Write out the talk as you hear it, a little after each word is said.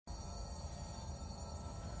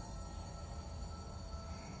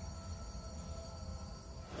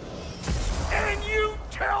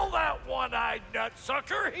eyed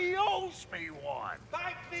nutsucker. He owes me one.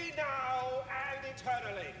 Thank me now and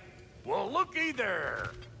eternally. Well, looky there.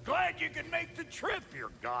 Glad you could make the trip,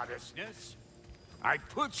 your goddessness. I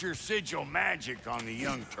put your sigil magic on the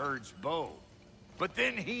young turd's bow. But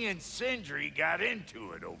then he and Sindri got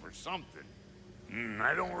into it over something.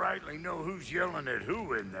 I don't rightly know who's yelling at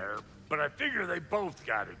who in there, but I figure they both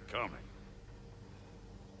got it coming.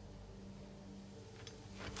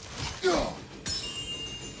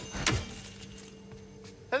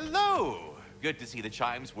 Hello! Good to see the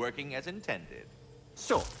chimes working as intended.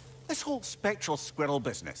 So, this whole spectral squirrel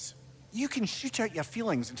business, you can shoot out your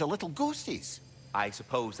feelings into little ghosties. I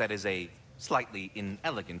suppose that is a slightly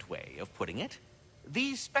inelegant way of putting it.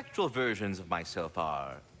 These spectral versions of myself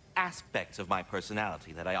are aspects of my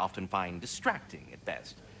personality that I often find distracting at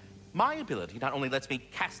best. My ability not only lets me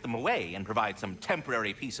cast them away and provide some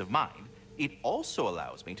temporary peace of mind, it also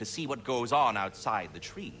allows me to see what goes on outside the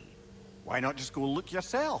tree. Why not just go look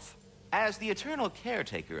yourself? As the eternal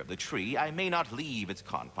caretaker of the tree, I may not leave its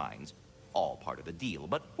confines. All part of the deal,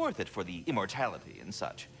 but worth it for the immortality and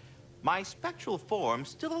such. My spectral forms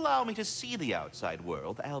still allow me to see the outside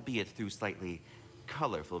world, albeit through slightly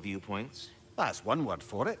colorful viewpoints. That's one word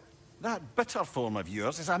for it. That bitter form of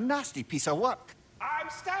yours is a nasty piece of work. I'm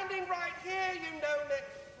standing right here, you no-neck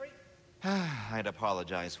freak. I'd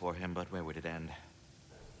apologize for him, but where would it end?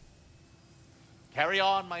 Carry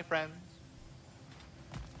on, my friends.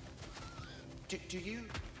 Do you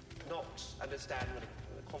not understand when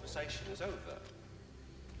the conversation is over?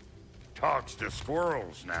 Talks to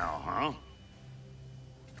squirrels now, huh?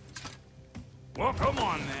 Well, come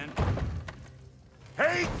on, then.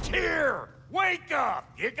 Hey, Tyr! Wake up!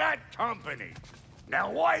 You got company. Now,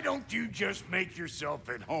 why don't you just make yourself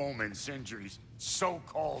at home in Sindri's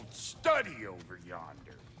so-called study over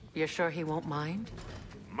yonder? You're sure he won't mind?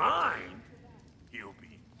 Mind? He'll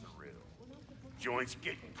be thrilled. Joint's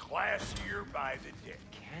getting classier by the day.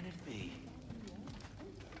 Can it be?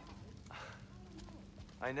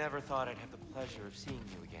 I never thought I'd have the pleasure of seeing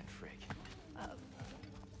you again, Frigg.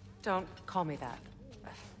 Don't call me that.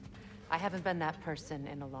 I haven't been that person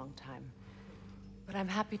in a long time. But I'm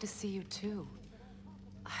happy to see you too.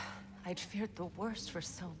 I'd feared the worst for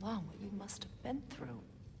so long, what you must have been through.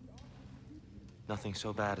 Nothing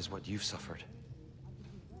so bad as what you've suffered.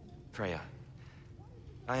 Freya,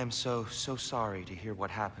 I am so sorry to hear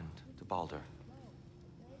what happened to Baldur.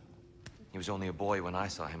 He was only a boy when I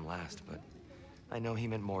saw him last, but I know he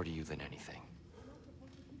meant more to you than anything.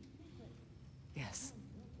 Yes.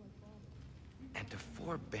 And to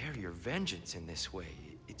forbear your vengeance in this way,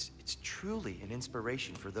 it's truly an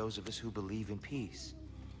inspiration for those of us who believe in peace.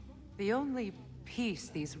 The only peace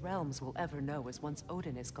these realms will ever know is once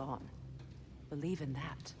Odin is gone. Believe in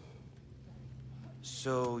that.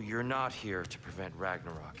 So you're not here to prevent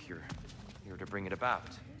Ragnarok, you're here to bring it about.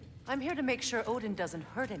 I'm here to make sure Odin doesn't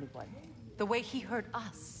hurt anyone, the way he hurt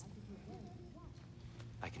us.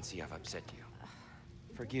 I can see I've upset you.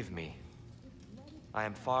 Forgive me. I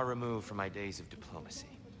am far removed from my days of diplomacy.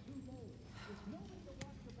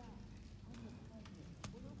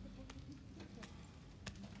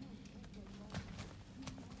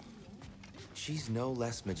 She's no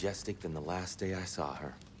less majestic than the last day I saw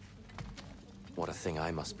her. What a thing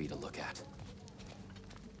I must be to look at.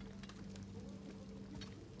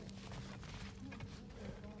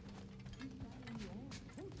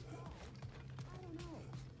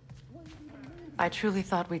 I truly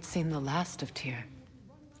thought we'd seen the last of Tyr.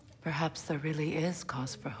 Perhaps there really is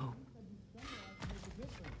cause for hope.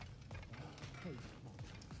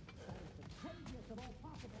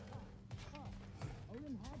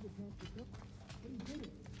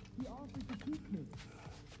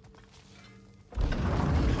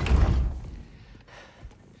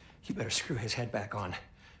 You better screw his head back on,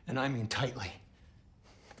 and I mean tightly.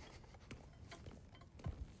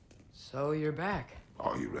 So you're back.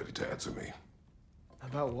 Are you ready to answer me?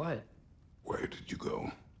 About what? Where did you go?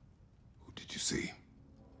 Who did you see?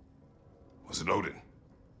 Was it Odin?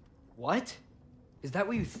 What? Is that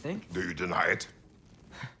what you think? Do you deny it?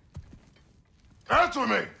 Answer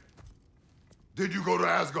me! Did you go to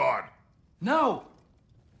Asgard? No!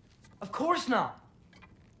 Of course not!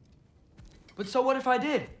 But so what if I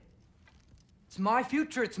did? It's my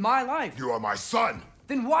future, it's my life. You are my son!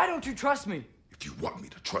 Then why don't you trust me? If you want me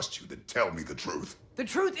to trust you, then tell me the truth. The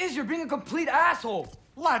truth is you're being a complete asshole.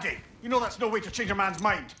 Laddie, you know that's no way to change a man's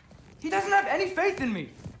mind. He doesn't have any faith in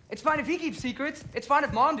me. It's fine if he keeps secrets. It's fine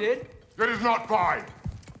if Mom did. It is not fine!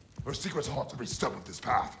 Her secrets haunt every step of this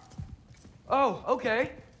path. Oh,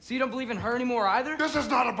 okay. So you don't believe in her anymore either? This is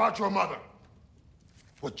not about your mother.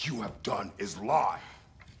 What you have done is lie.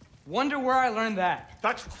 Wonder where I learned that.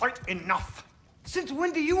 That's quite enough. Since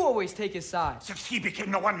when do you always take his side? Since he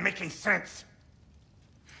became the one making sense.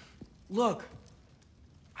 Look,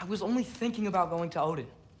 I was only thinking about going to Odin,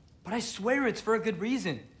 but I swear it's for a good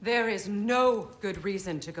reason. There is no good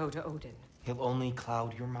reason to go to Odin. He'll only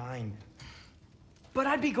cloud your mind. But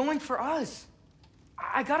I'd be going for us.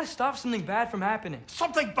 I gotta stop something bad from happening.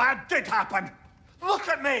 Something bad did happen. Look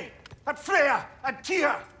at me, at Freya, at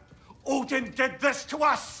Tyr. Odin did this to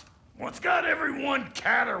us. What's got everyone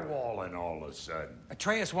caterwauling all of a sudden?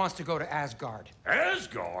 Atreus wants to go to Asgard.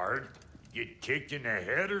 Asgard? Get kicked in the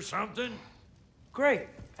head or something? Great.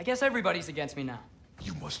 I guess everybody's against me now.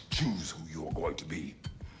 You must choose who you're going to be.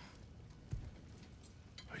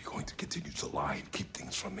 Are you going to continue to lie and keep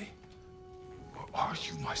things from me? Or are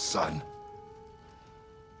you my son?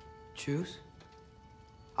 Choose?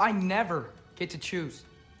 I never get to choose.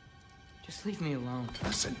 Just leave me alone.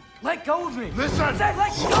 Listen. Let go of me! Listen! I said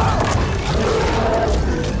let go!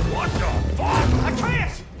 What the fuck?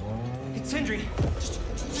 Atreus! It's Sindri.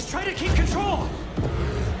 Just try to keep control.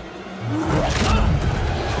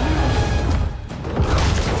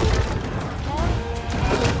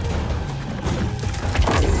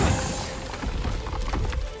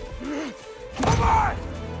 Come on!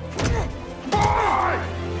 Come on!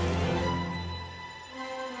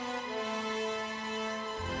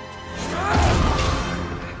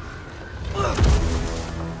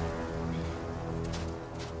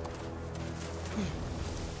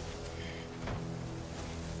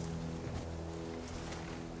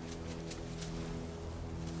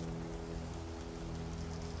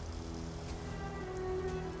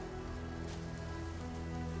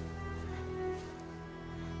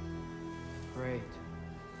 Great.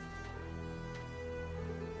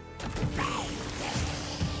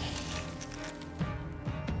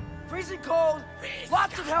 Freezing cold,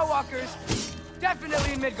 lots of Hellwalkers,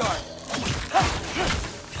 definitely in Midgard.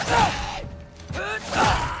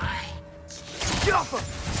 Jump 'em!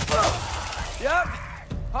 Yep,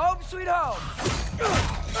 home sweet home.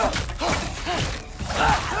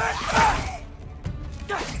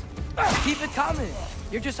 Keep it coming.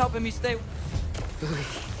 You're just helping me stay. Billy,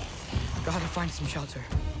 gotta find some shelter.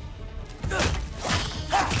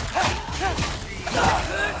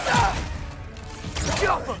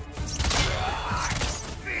 Jump 'em!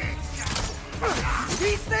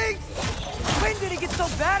 These things! When did it get so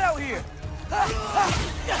bad out here?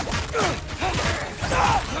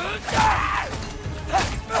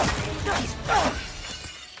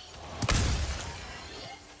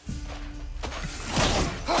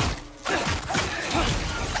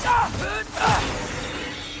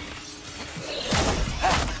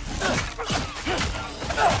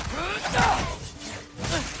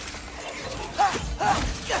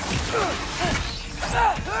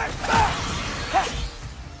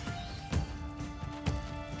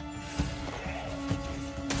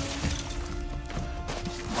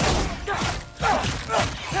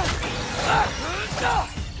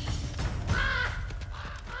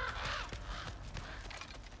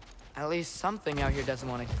 At least something out here doesn't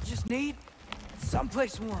want to. Just need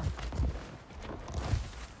someplace warm.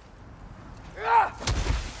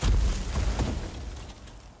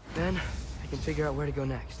 Then I can figure out where to go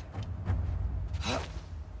next.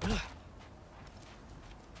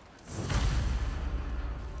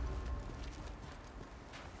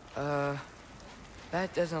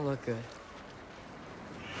 That doesn't look good.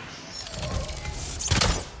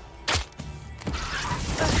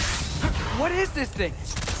 What is this thing?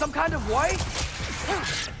 Some kind of white?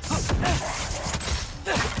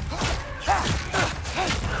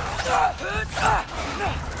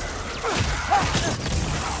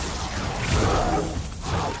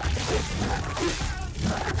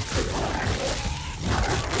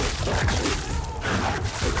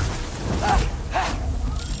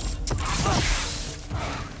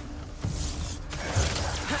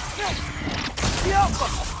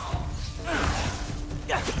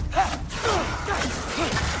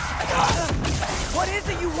 What is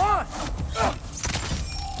it you want?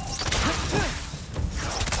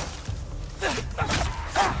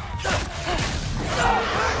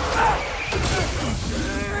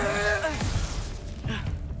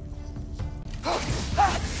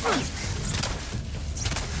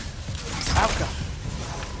 Alka.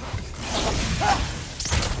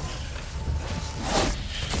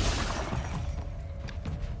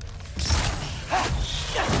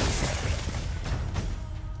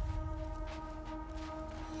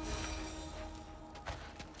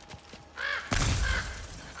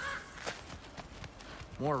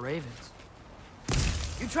 More ravens.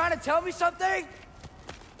 You trying to tell me something?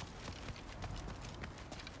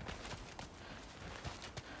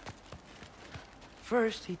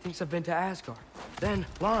 First, he thinks I've been to Asgard. Then,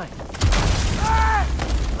 lying.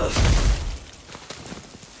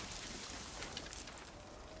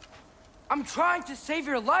 I'm trying to save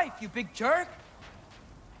your life, you big jerk!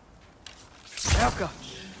 Elka!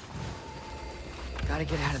 Gotta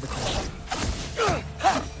get out of the cold.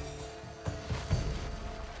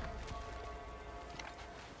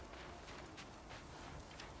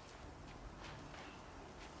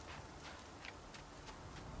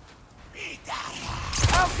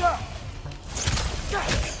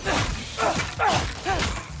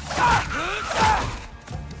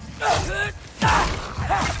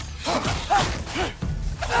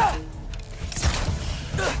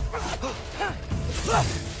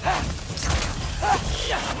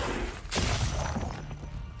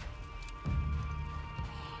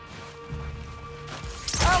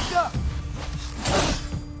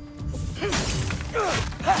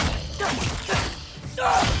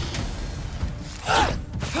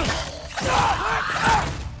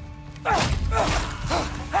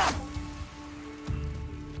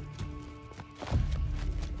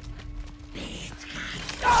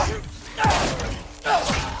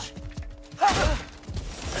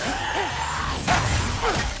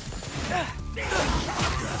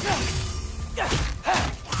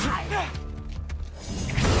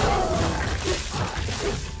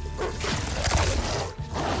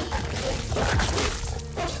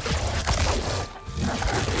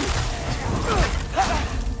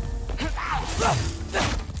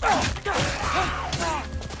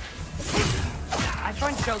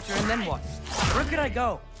 Shelter, and then what? Where could I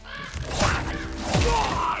go?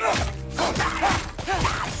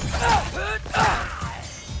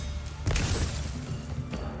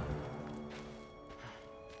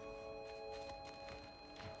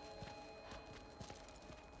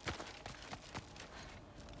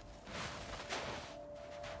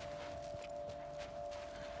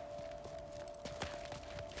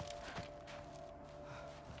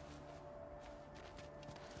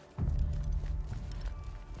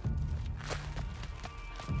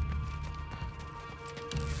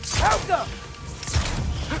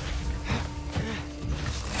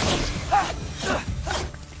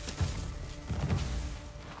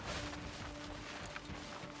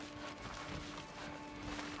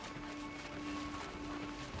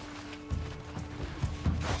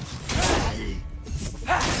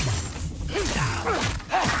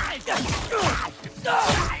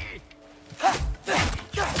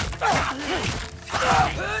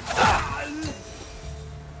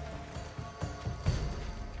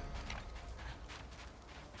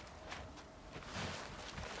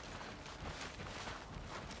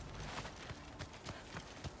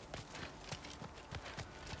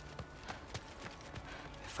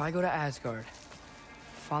 If I go to Asgard,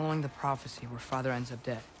 following the prophecy where Father ends up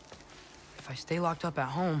dead, if I stay locked up at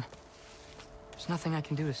home, there's nothing I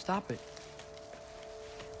can do to stop it.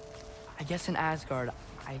 I guess in Asgard,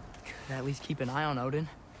 I could at least keep an eye on Odin.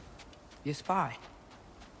 Be a spy.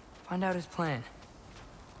 Find out his plan.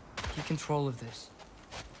 Get control of this.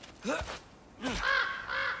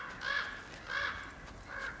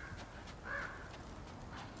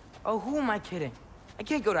 Oh, who am I kidding? I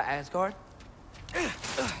can't go to Asgard.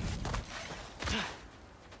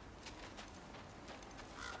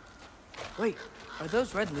 Wait, are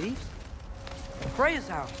those red leaves? Freya's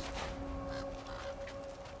house.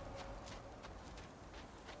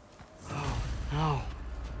 Oh, no.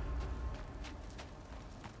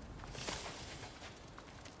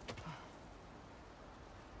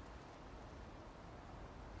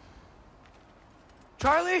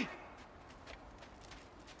 Charlie?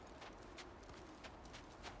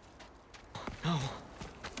 No.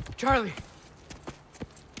 Charlie.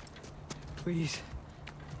 Please.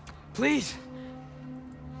 Please.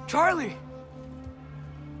 Charlie.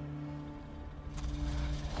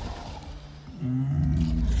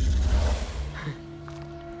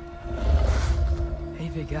 Hey,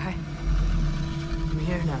 big guy. I'm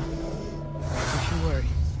here now. Don't you worry.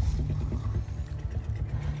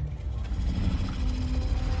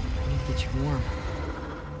 I need to get you warm.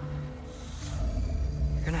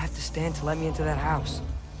 You're gonna have to stand to let me into that house.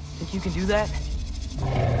 Think you can do that?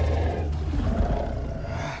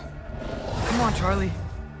 Come on, Charlie.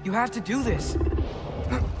 You have to do this.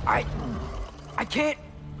 I can't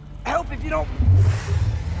help if you don't...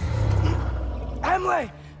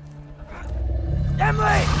 Emily!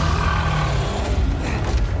 Emily!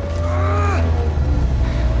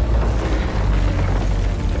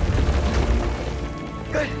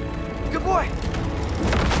 Good. Good boy.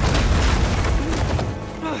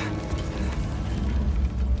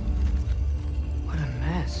 What a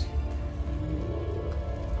mess.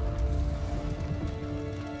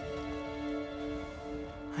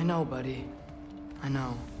 know, buddy. I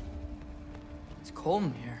know. It's cold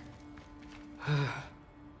in here. I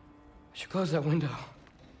should close that window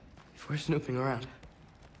before snooping around.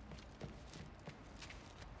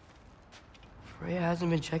 Freya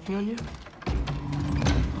hasn't been checking on you?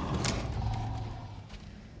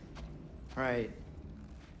 Right.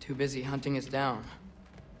 Too busy hunting us down.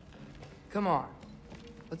 Come on.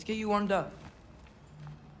 Let's get you warmed up.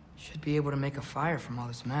 Should be able to make a fire from all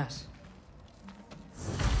this mess.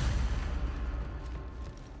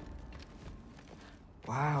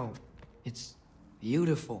 Wow. It's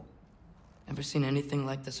beautiful. Never seen anything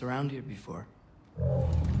like this around here before.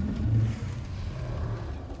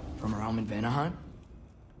 From her home in Vanaheim?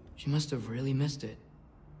 She must have really missed it.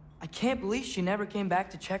 I can't believe she never came back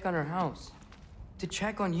to check on her house. To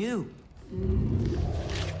check on you.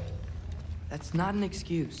 That's not an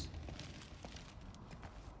excuse.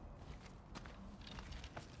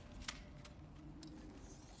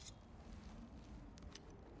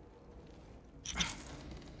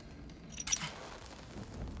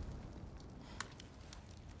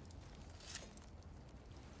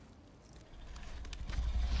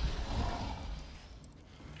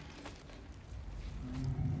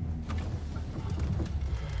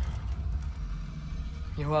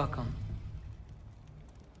 You're welcome.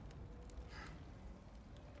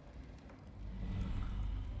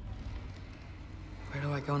 Where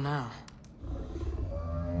do I go now?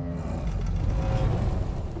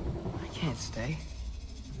 I can't stay.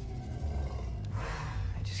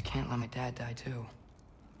 I just can't let my dad die too.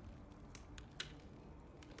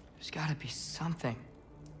 There's gotta be something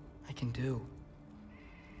I can do.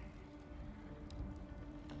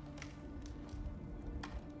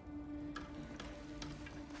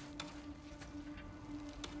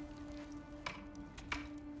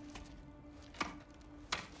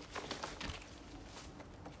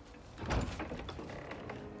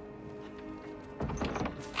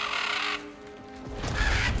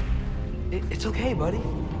 It's okay, buddy.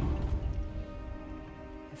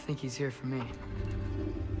 I think he's here for me.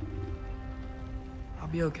 I'll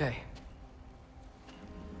be okay.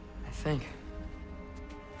 I think.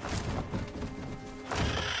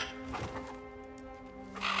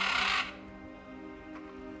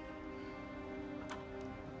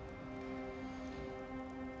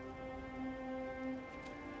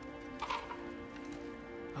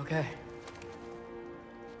 Okay.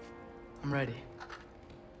 I'm ready.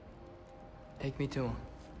 Take me to him.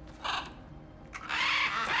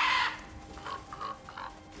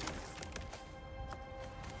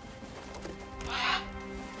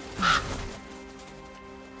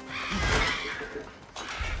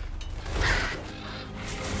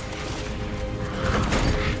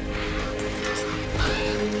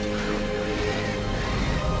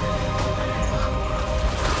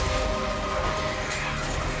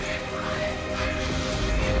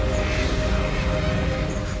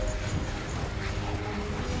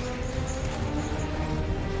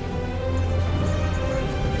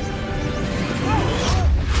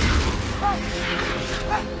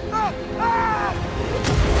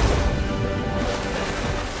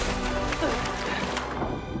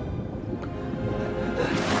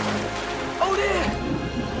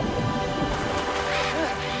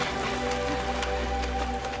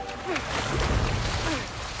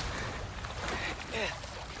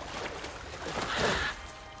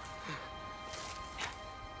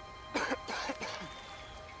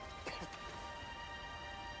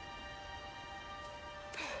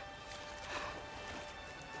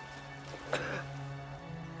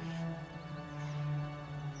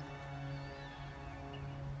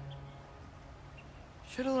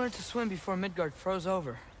 Should have learned to swim before Midgard froze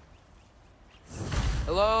over.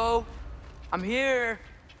 Hello? I'm here.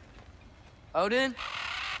 Odin?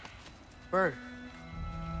 Bird.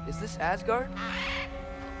 Is this Asgard?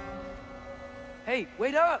 Hey,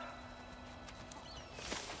 wait up!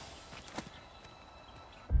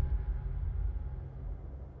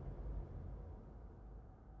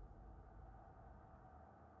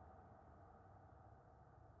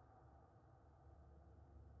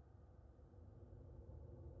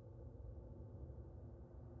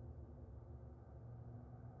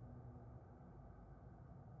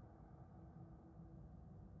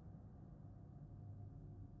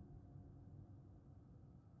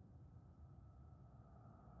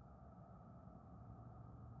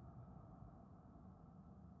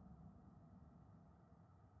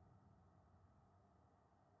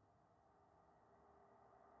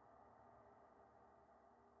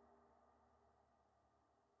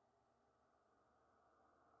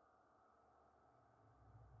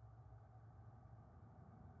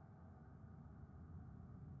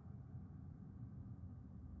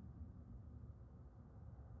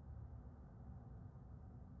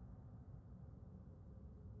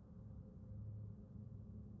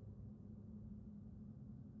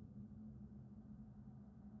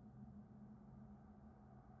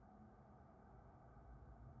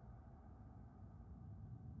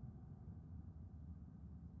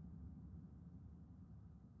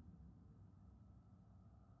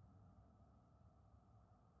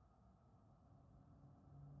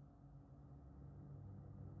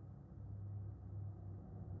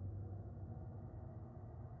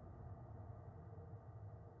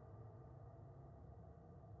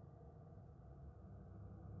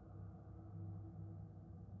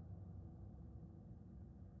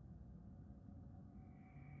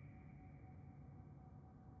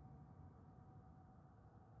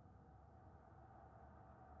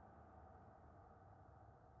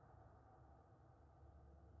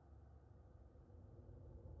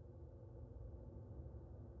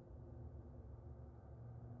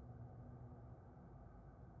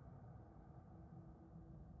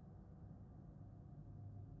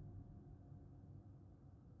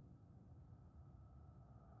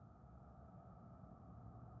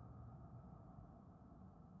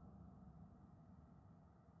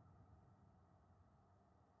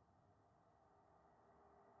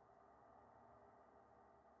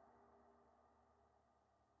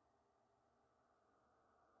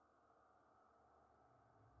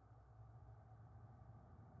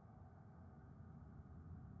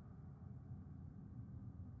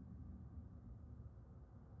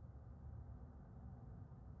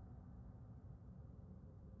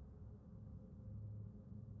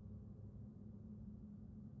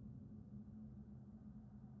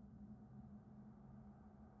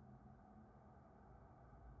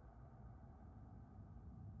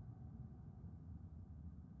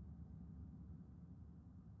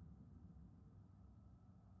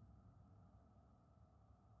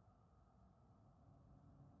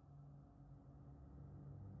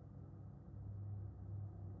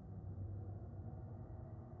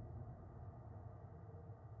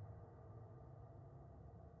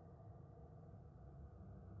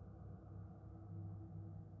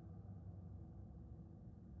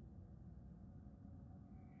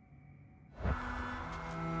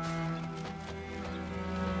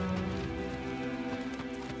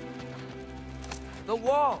 The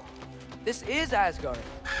wall! This is Asgard.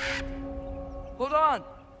 Hold on!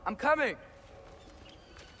 I'm coming!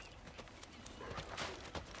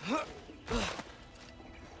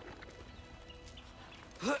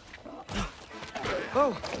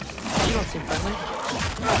 Oh, you don't seem friendly.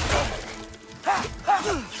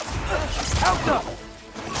 Alka!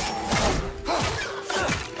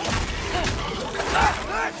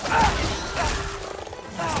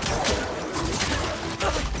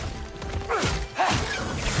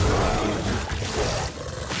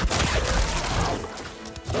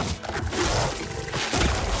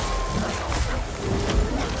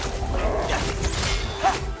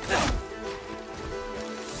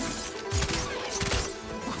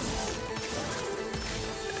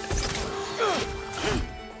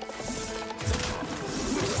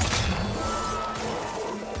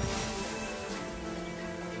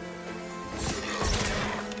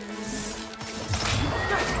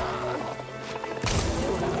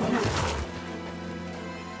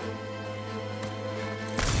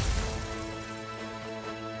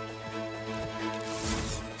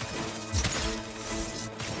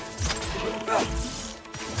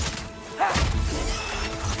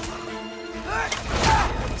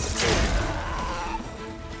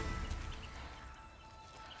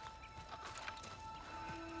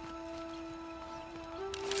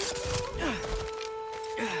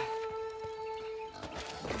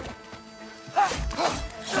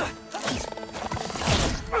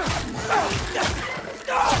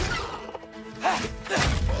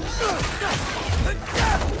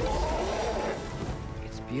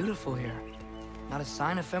 It's beautiful here. Not a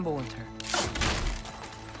sign of Fimbulwinter.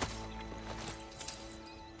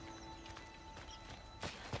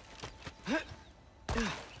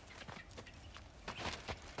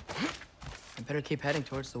 I better keep heading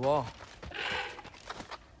towards the wall.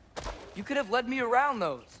 You could have led me around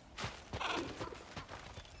those.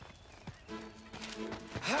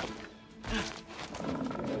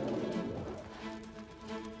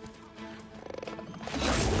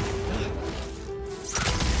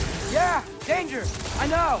 Yeah, danger! I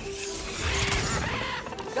know!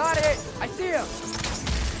 Got it! I see him!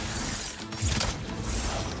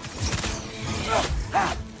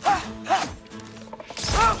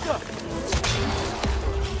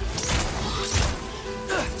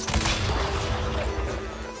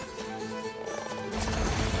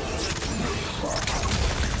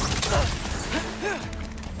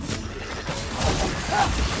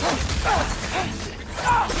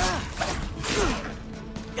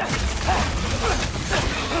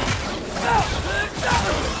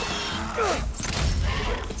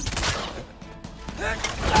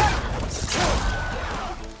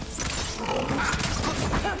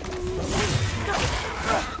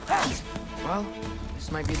 Well,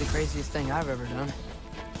 this might be the craziest thing I've ever done.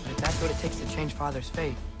 But if that's what it takes to change Father's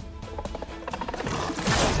fate.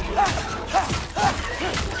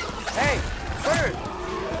 Hey, bird!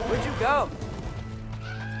 Where'd you go?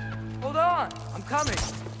 Hold on, I'm coming.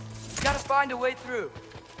 Gotta find a way through.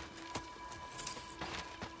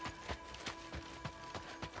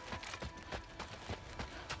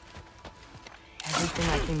 Everything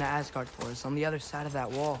I came to Asgard for is on the other side of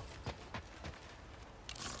that wall.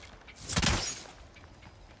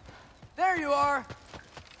 There you are!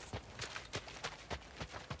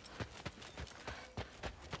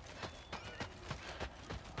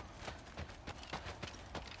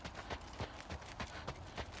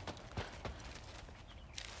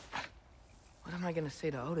 What am I gonna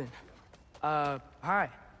say to Odin? Hi.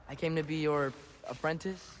 I came to be your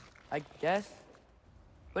apprentice, I guess?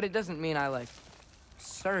 But it doesn't mean I, like,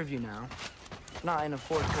 serve you now. Not in a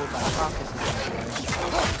foretold by prophecy.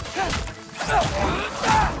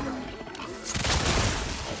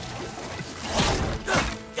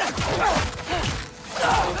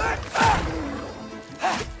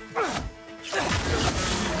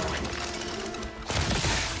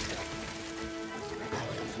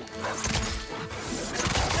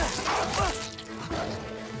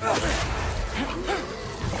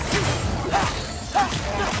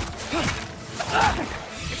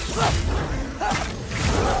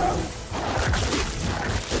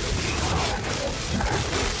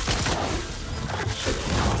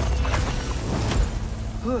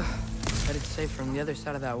 Headed safe from the other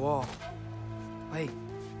side of that wall. Wait,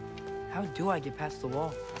 how do I get past the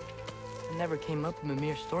wall? It never came up in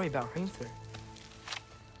Mimir's story about Hrimthur.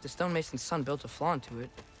 The stonemason's son built a flaw into it.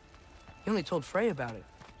 He only told Freya about it,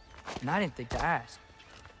 and I didn't think to ask.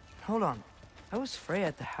 Hold on, how was Freya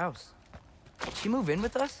at the house? Did she move in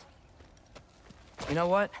with us? You know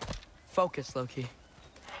what? Focus, Loki.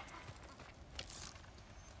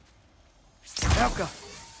 Helka!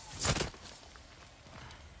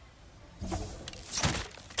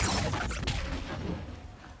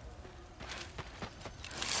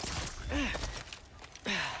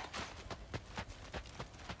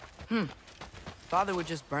 Father would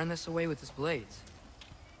just burn this away with his blades.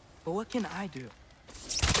 But what can I do?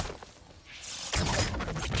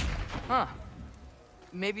 Huh.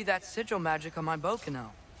 Maybe that sigil magic on my bow can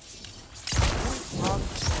help.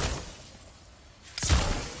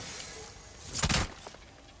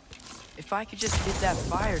 If I could just get that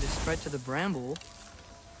fire to spread to the bramble...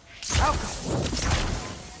 Alcohol!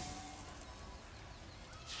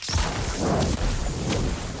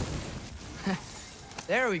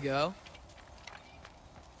 There we go.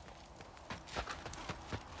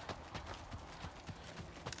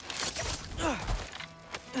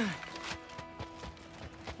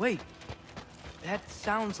 Wait, that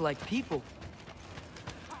sounds like people.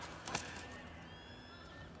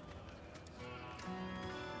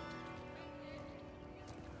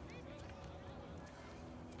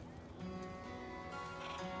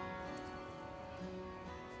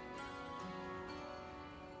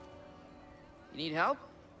 You need help?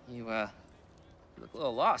 You look a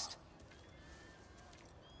little lost.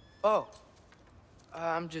 Oh,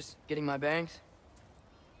 I'm just getting my bangs.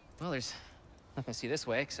 Well, there's nothing to see this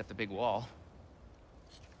way except the big wall.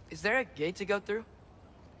 Is there a gate to go through?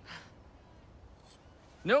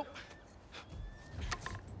 Nope.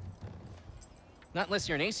 Not unless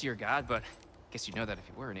you're an Aesir god, but I guess you'd know that if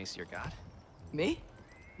you were an Aesir god. Me?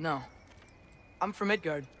 No. I'm from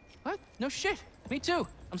Midgard. What? No shit. Me too.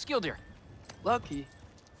 I'm Skildir. Lucky.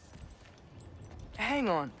 Hang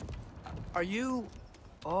on. Are you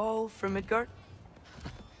all from Midgard?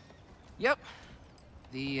 Yep.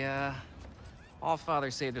 The,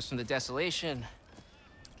 Allfather saved us from the desolation.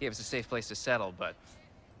 Gave us a safe place to settle, but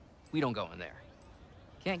we don't go in there.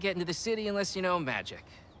 Can't get into the city unless you know magic.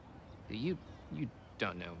 You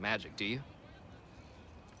don't know magic, do you?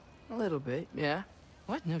 A little bit, yeah.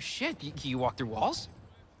 What? No shit. You walk through walls?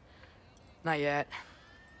 Not yet.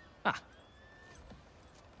 Ah.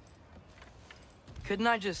 Couldn't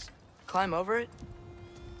I just climb over it?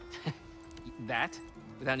 That?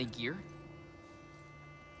 Without any gear?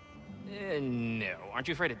 No. Aren't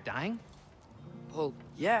you afraid of dying? Well,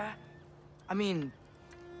 yeah. I mean,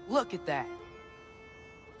 look at that.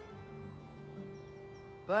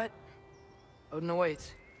 But Odin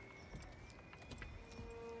awaits.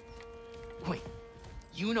 Wait,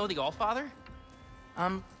 you know the Allfather?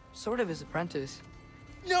 I'm sort of his apprentice.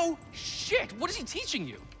 No shit! What is he teaching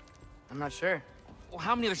you? I'm not sure. Well,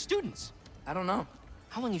 how many other students? I don't know.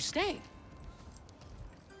 How long you staying?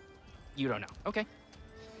 You don't know. Okay.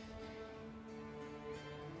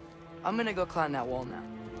 I'm gonna go climb that wall now.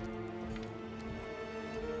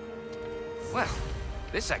 Well,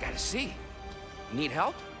 this I gotta see. Need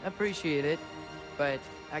help? Appreciate it, but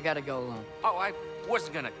I gotta go alone. Oh, I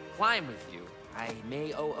wasn't gonna climb with you. I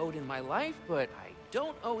may owe Odin my life, but I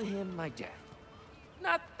don't owe him my death.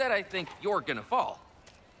 Not that I think you're gonna fall.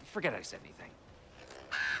 Forget I said anything.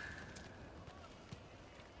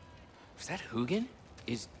 Was that Hugin?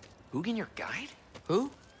 Is Hugin your guide?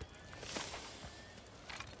 Who?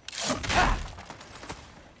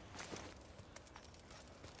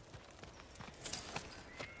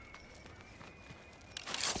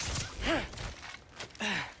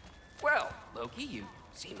 Well, Loki, you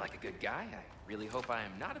seem like a good guy. I really hope I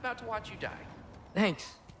am not about to watch you die.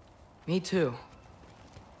 Thanks. Me too.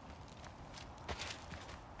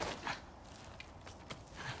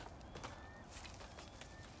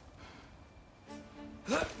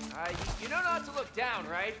 You know not to look down,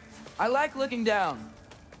 right? I like looking down.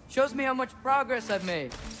 Shows me how much progress I've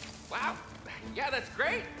made. Wow. Yeah, that's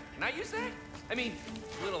great. Can I use that? I mean,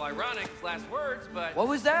 a little ironic last words, but... What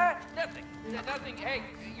was that? Nothing. Nothing. Hey,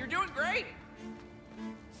 you're doing great.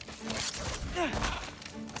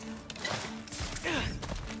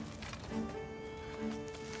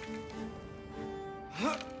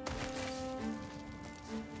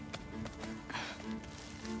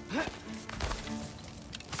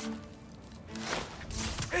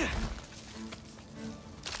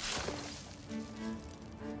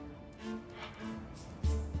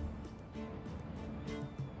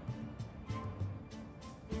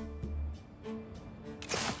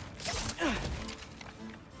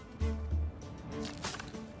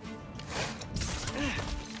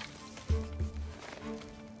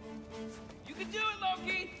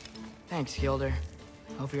 Thanks, Gilder.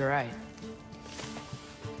 Hope you're right.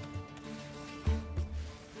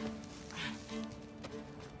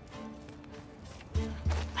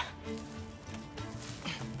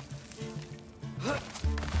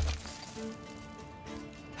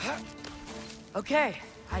 Okay,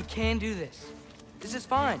 I can do this. This is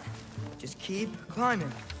fine. Just keep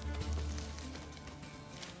climbing.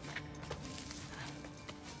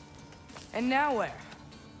 And now where?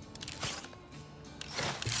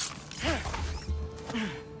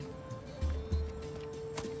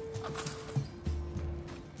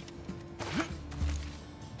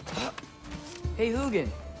 Hey, Hugin.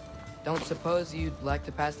 Don't suppose you'd like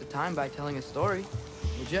to pass the time by telling a story,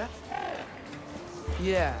 would ya?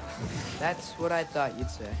 Yeah, that's what I thought you'd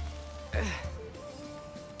say.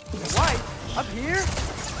 White, up here?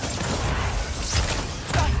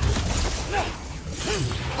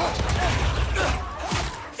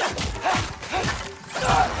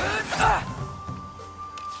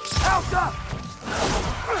 Out up!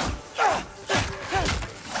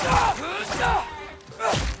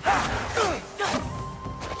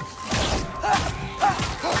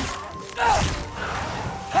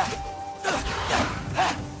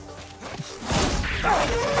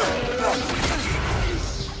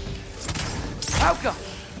 Alka!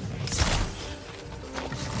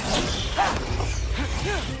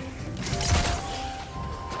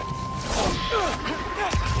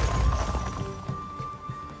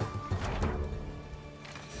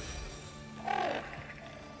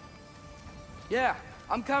 Yeah,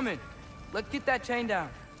 I'm coming. Let's get that chain down.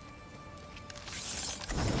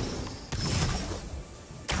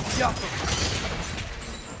 Yup.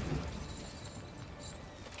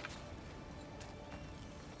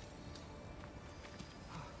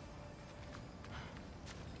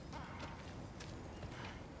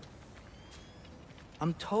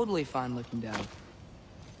 I'm totally fine looking down.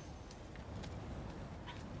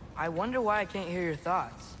 I wonder why I can't hear your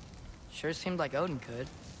thoughts. Sure seemed like Odin could.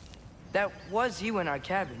 That was you in our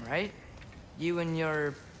cabin, right? You and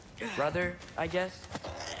your brother, I guess?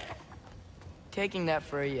 Taking that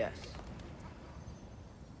for a yes.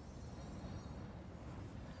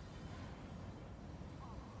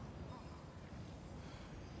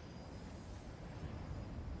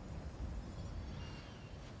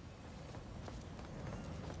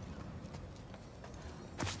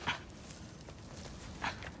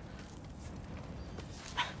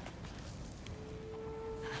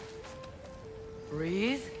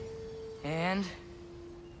 Breathe, and...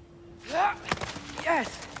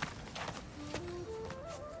 Yes!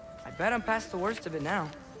 I bet I'm past the worst of it now.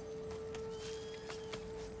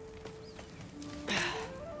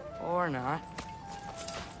 Or not.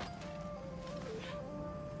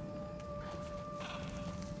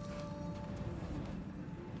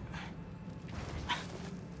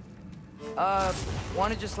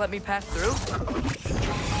 Wanna just let me pass through?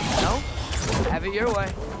 No? Have it your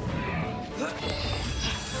way.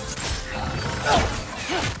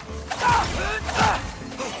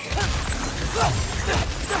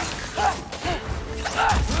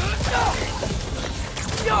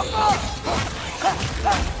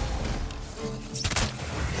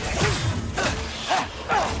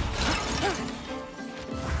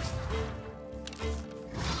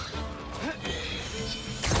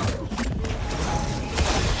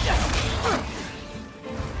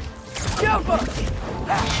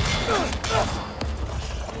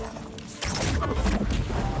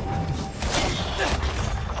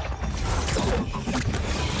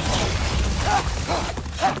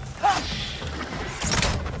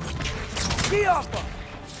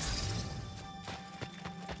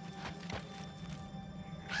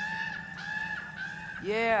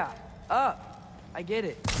 Yeah, up. I get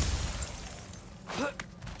it.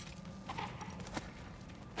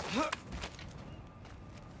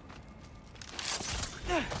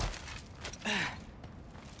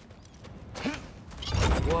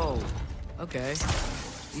 Whoa. Okay.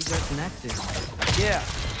 These are connected. Yeah,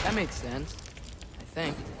 that makes sense. I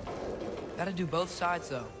think. Gotta do both sides,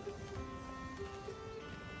 though.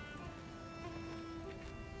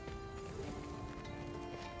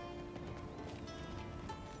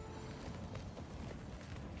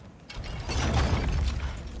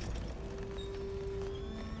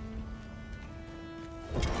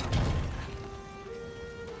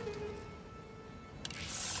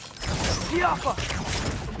 Yappa!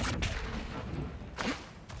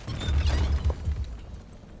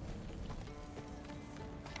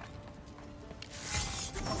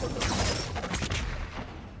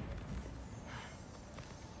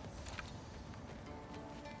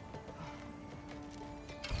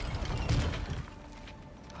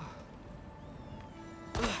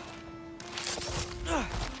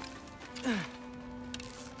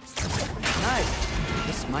 Nice.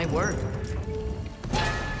 This might work.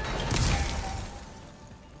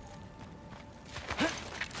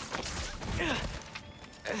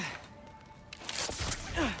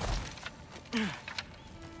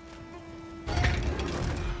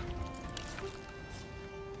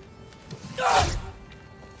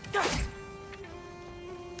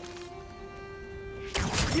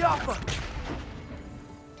 Yappa!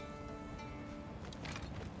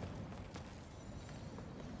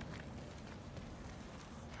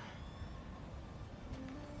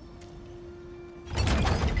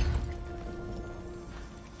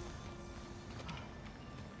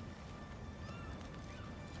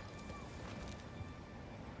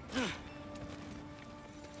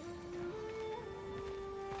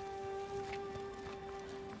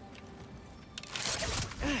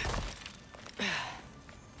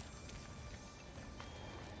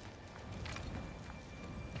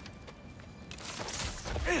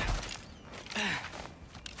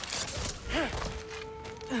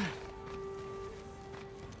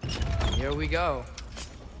 Here we go.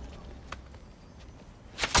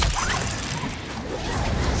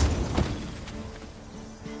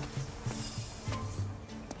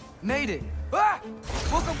 Made it! Ah!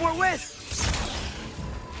 Woke up more whisk!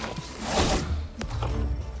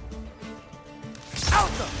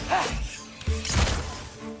 Out the... Ah!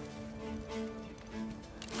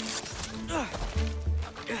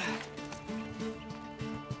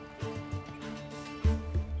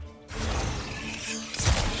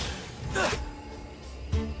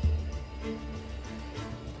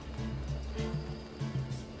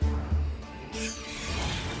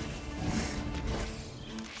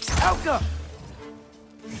 Alka!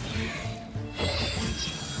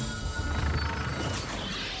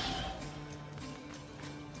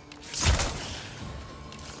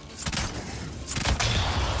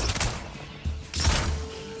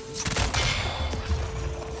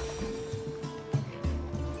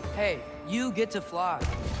 Hey, you get to fly.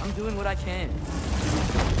 I'm doing what I can.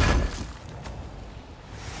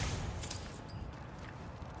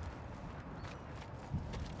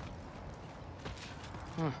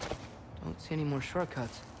 Don't see any more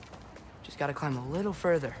shortcuts. Just gotta climb a little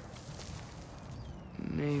further.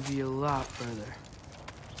 Maybe a lot further.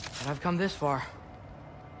 But I've come this far.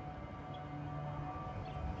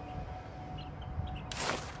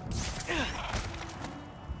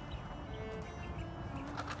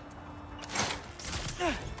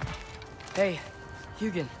 Hey,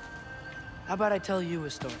 Hugin. How about I tell you a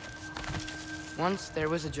story? Once there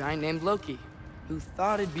was a giant named Loki, who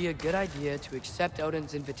thought it'd be a good idea to accept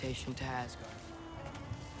Odin's invitation to Asgard.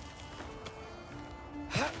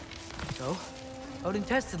 So, Odin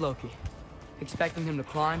tested Loki, expecting him to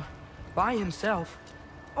climb, by himself,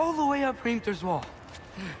 all the way up Hrimthur's wall.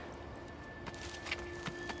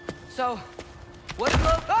 So, what did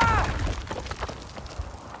Loki... Ah!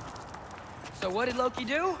 So what did Loki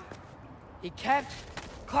do? He kept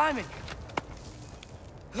climbing.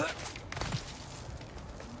 He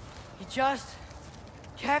just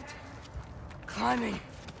kept climbing.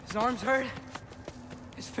 His arms hurt.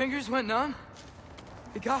 His fingers went numb.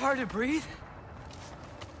 It got hard to breathe.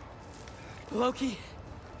 Loki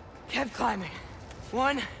kept climbing.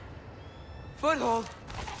 One foothold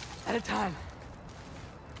at a time.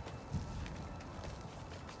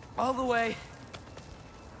 All the way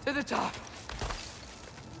to the top.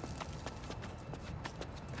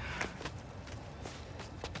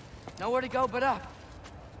 Nowhere to go but up.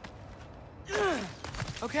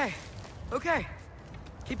 Okay, okay.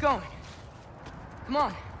 Keep going. Come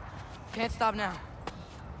on. Can't stop now.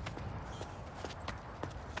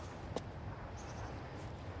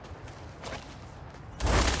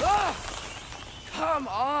 Ah! Come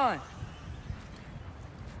on!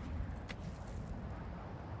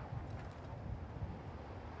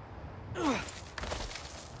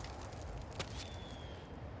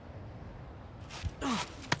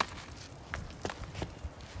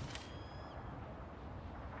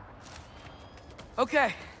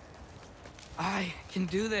 Okay. I can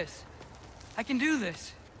do this. I can do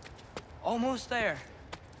this. Almost there.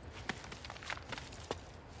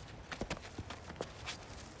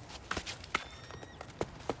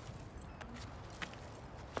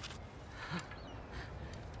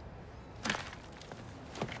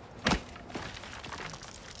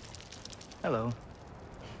 Hello.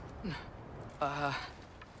 Hi.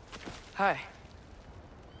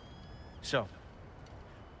 So,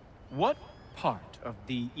 what part of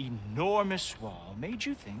the enormous wall made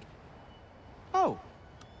you think, oh,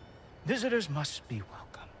 visitors must be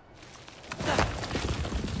welcome?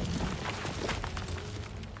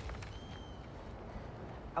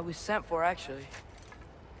 I was sent for, actually.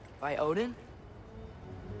 By Odin?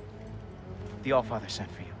 The Allfather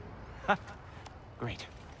sent for you. Ha! Great.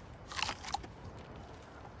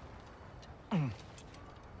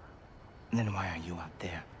 Then why are you out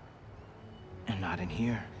there? And not in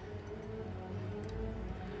here?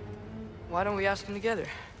 Why don't we ask him together?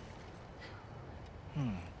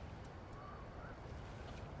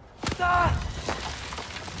 Ah!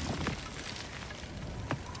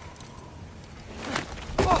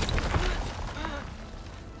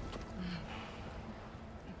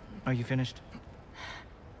 Are you finished?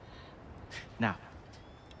 Now,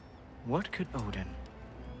 what could Odin,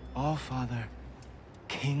 Allfather,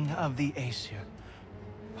 King of the Aesir,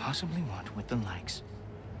 possibly want with the likes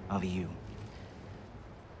of you?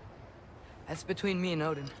 That's between me and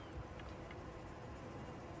Odin.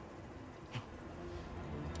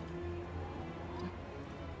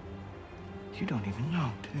 You don't even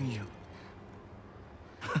know, do you?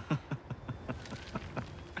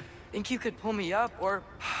 Think you could pull me up, or...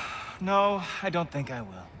 No, I don't think I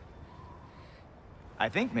will. I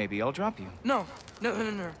think maybe I'll drop you. No.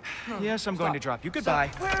 No. Yes, I'm going to drop you. Goodbye.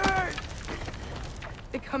 Wait.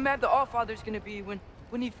 Think how mad the Allfather's gonna be when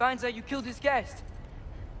he finds out you killed his guest.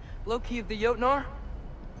 Loki of the Jotnar?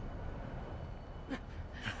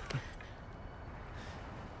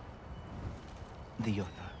 The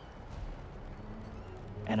Jotnar.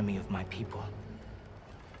 Enemy of my people.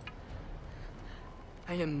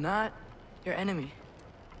 I am not your enemy.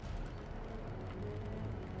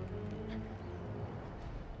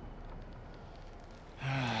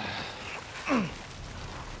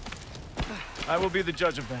 I will be the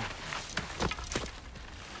judge of that.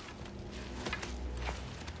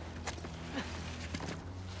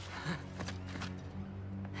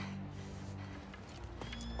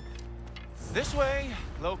 This way,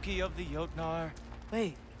 Loki of the Jotnar.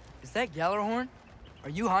 Wait, is that Gjallarhorn? Are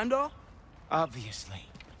you Heimdall? Obviously.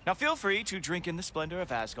 Now feel free to drink in the splendor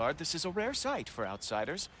of Asgard. This is a rare sight for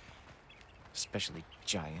outsiders. Especially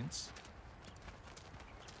giants.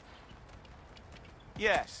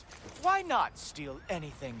 Yes, why not steal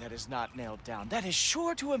anything that is not nailed down? That is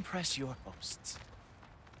sure to impress your hosts.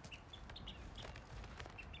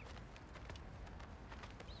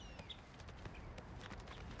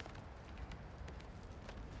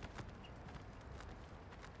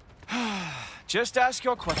 Just ask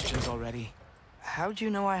your questions already. How'd you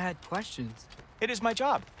know I had questions? It is my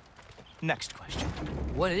job. Next question.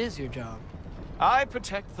 What is your job? I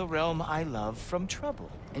protect the realm I love from trouble.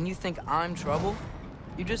 And you think I'm trouble?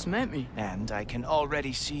 You just met me. And I can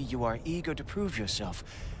already see you are eager to prove yourself.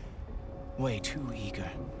 Way too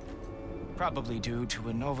eager. Probably due to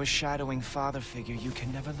an overshadowing father figure you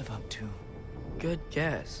can never live up to. Good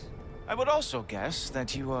guess. I would also guess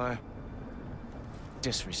that you are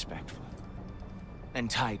disrespectful,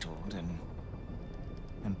 entitled, and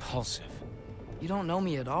impulsive. You don't know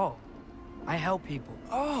me at all. I help people.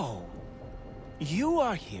 Oh, you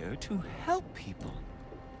are here to help people.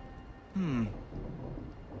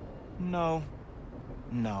 No.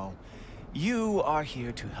 You are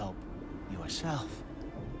here to help yourself.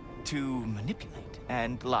 To manipulate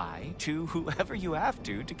and lie to whoever you have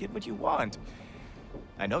to get what you want.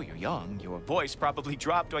 I know you're young. Your voice probably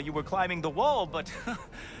dropped while you were climbing the wall, but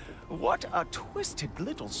what a twisted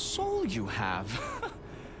little soul you have.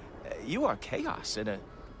 You are chaos in a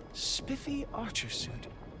spiffy archer suit.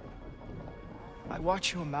 I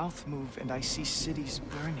watch your mouth move and I see cities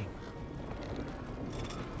burning.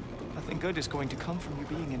 Nothing good is going to come from you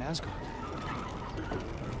being in Asgard.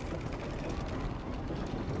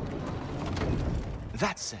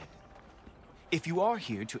 That said, if you are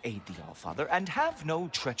here to aid the Allfather and have no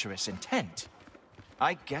treacherous intent,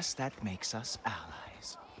 I guess that makes us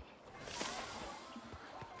allies.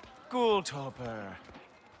 Ghoultoper.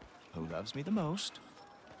 Who loves me the most?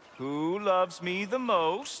 Who loves me the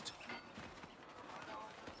most?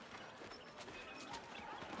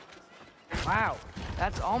 Wow,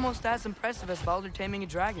 that's almost as impressive as Baldur taming a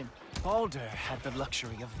dragon. Baldur had the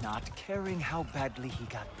luxury of not caring how badly he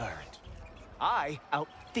got burned. I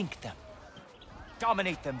outthink them.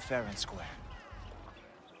 Dominate them fair and square.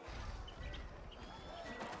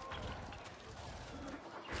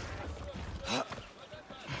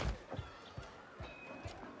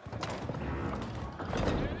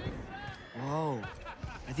 Whoa,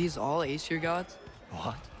 are these all Aesir gods?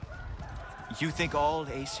 What? You think all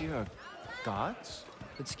Aesir are gods?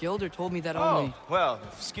 But Skilder told me that Oh, only... well,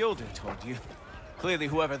 if Skilder told you, clearly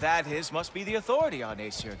whoever that is must be the authority on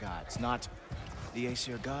Aesir gods, not the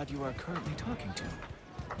Aesir god you are currently talking to.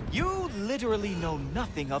 You literally know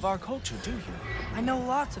nothing of our culture, do you? I know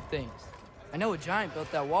lots of things. I know a giant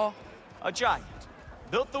built that wall. A giant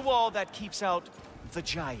built the wall that keeps out the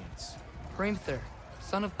giants. Hrimthur,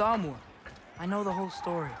 son of Thamur. I know the whole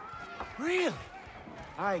story. Really?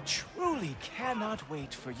 I truly cannot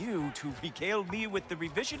wait for you to regale me with the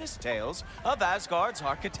revisionist tales of Asgard's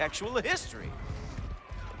architectural history.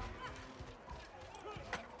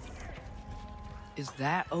 Is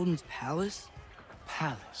that Odin's palace?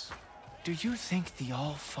 Palace? Do you think the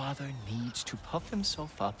All-Father needs to puff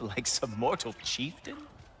himself up like some mortal chieftain?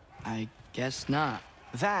 I guess not.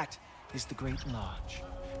 That is the Great Lodge,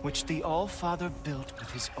 which the All-Father built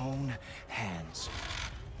with his own hands.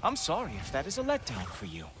 I'm sorry if that is a letdown for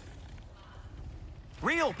you.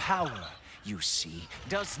 Real power, you see,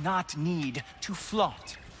 does not need to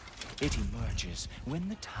flaunt. It emerges when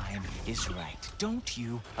the time is right. Don't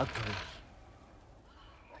you agree?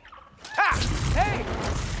 Ha! Hey!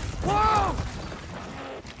 Whoa!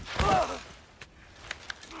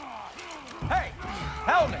 Hey!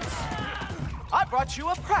 Helmets! I brought you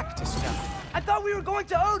a practice job. I thought we were going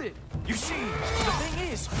to Odin! You see, the thing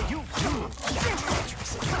is, you do get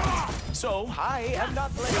treacherous. So I am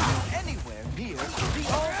not letting you anywhere near the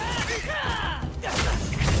altar. That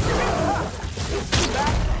is your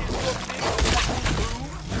big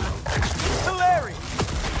hilarious.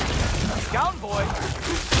 Down, boy.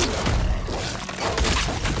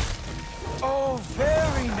 Oh,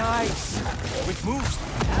 very nice. With moves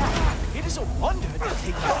like that, it is a wonder that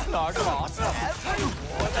the Ragnar boss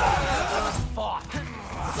everyone fought.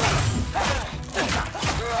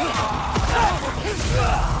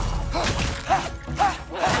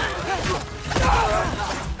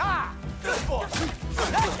 Good boy.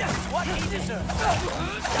 That's what he deserves.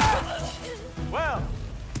 Well,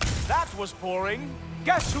 that was boring.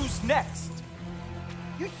 Guess who's next?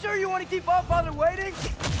 You sure you want to keep our father waiting?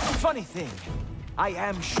 Funny thing, I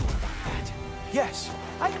am sure about that. Yes,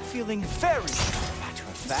 I am feeling very sure, matter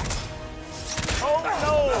of fact. Oh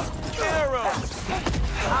no! Arrows!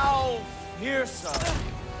 How fearsome!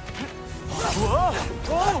 Whoa!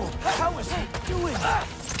 Whoa! How is he doing that?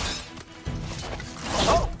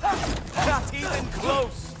 Oh! Not even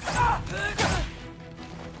close!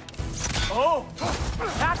 Oh!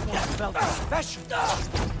 That one felt special!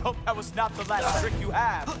 Hope that was not the last trick you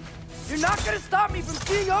have. You're not gonna stop me from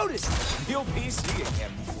seeing Otis! You'll be seeing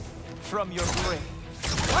him from your grave.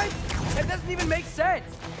 What? That doesn't even make sense!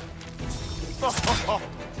 Is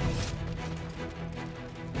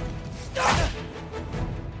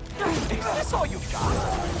this all you've got?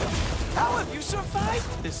 How have you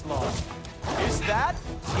survived this long? Is that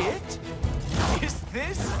it? Is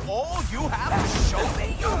this all you have to show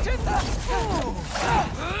me? You did that!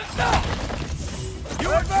 You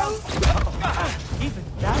were even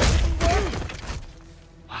that didn't work?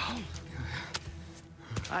 Wow.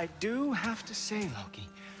 I do have to say, Loki,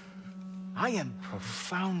 I am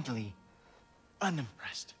profoundly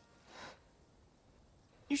unimpressed.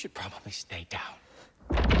 You should probably stay down.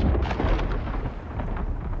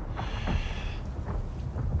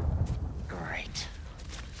 Great.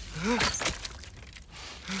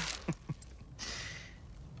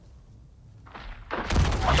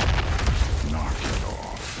 Knock it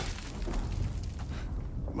off.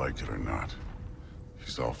 Like it or not,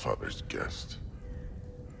 he's Allfather's guest.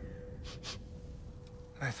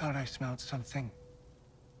 I thought I smelled something.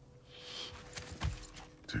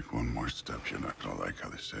 Take one more step, you're not gonna like how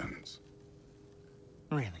this ends.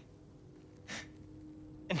 Really?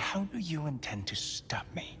 And how do you intend to stop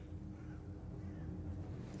me?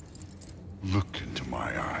 Look into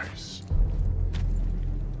my eyes.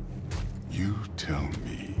 You tell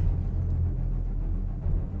me.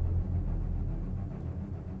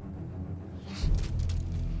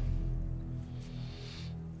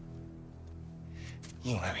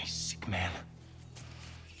 You are a sick man.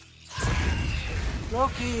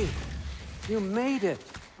 Loki, you made it.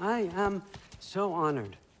 I am so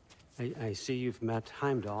honored. I see you've met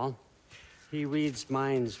Heimdall. He reads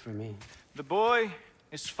minds for me. The boy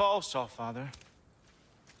is false, Allfather.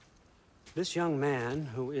 This young man,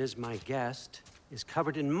 who is my guest, is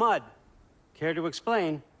covered in mud. Care to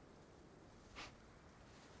explain?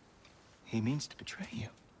 He means to betray you.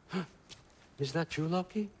 Is that true,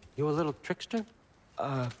 Loki? You a little trickster?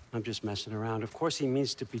 I'm just messing around. Of course he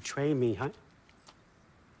means to betray me,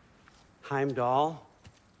 Heimdall,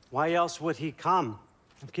 why else would he come?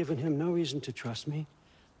 I've given him no reason to trust me.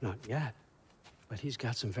 Not yet. But he's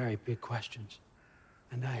got some very big questions.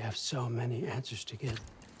 And I have so many answers to give.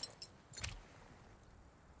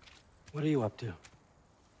 What are you up to?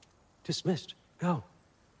 Dismissed. Go.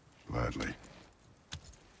 Gladly.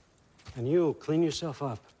 And you, clean yourself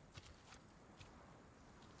up.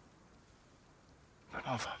 But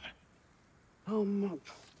Allfather. Oh,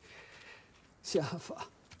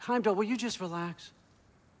 Heimdall, will you just relax?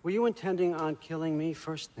 Were you intending on killing me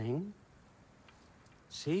first thing?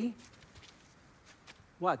 See?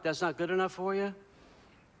 What, that's not good enough for you?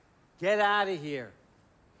 Get out of here.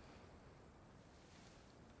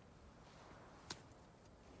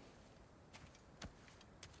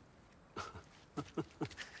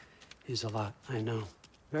 He's a lot, I know.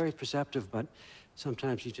 Very perceptive, but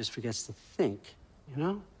sometimes he just forgets to think, you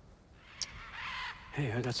know?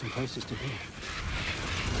 Hey, I got some places to be.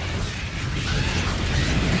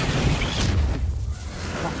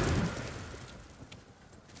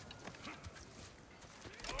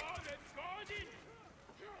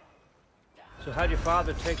 So how'd your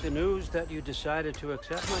father take the news that you decided to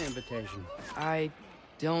accept my invitation? I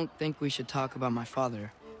don't think we should talk about my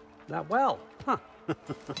father. Not well, huh?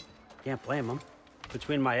 Can't blame him.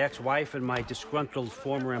 Between my ex-wife and my disgruntled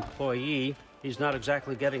former employee, he's not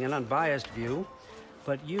exactly getting an unbiased view.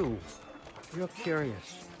 But you're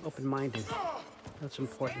curious, open-minded. That's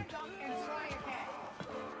important.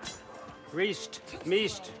 Reist,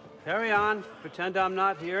 Meest, Carry on. Pretend I'm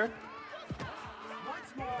not here.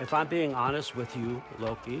 If I'm being honest with you,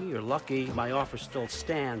 Loki, you're lucky my offer still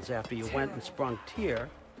stands after you went and sprung Tyr.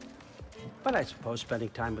 But I suppose spending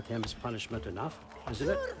time with him is punishment enough, isn't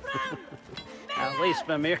it? At least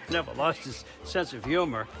Mimir never lost his sense of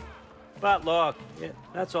humor. But look,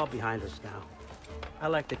 that's all behind us now. I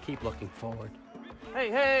like to keep looking forward.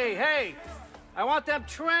 Hey! I want them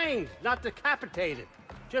trained, not decapitated.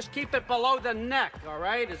 Just keep it below the neck, all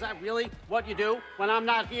right? Is that really what you do when I'm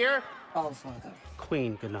not here? Allfather,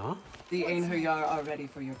 Queen Gná. the Einherjar are ready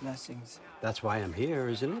for your blessings. That's why I'm here,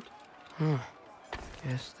 isn't it?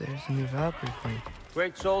 Guess there's a new Valkyrie queen.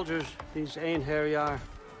 Great soldiers, these Einherjar.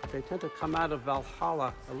 They tend to come out of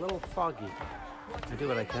Valhalla a little foggy. I do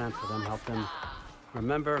what I can for them, help them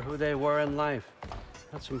remember who they were in life.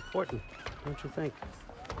 That's important, don't you think?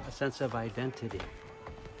 A sense of identity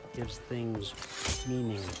gives things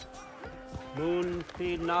meaning. Moon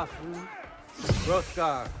Thinafen,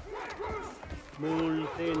 Hrothgar. Moon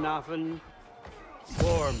Thinafen,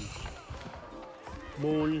 Worm.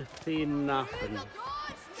 Moon Thinafen,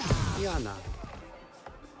 Yana.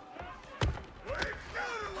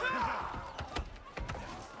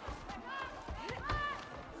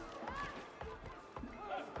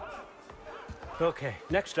 Okay,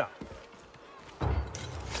 next up.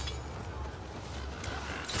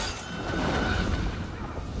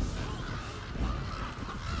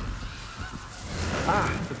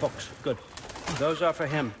 The books. Good. Those are for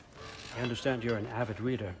him. I understand you're an avid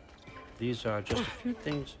reader. These are just a few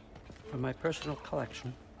things from my personal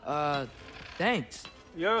collection. Thanks.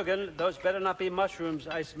 Jurgen, those better not be mushrooms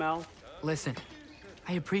I smell. Listen,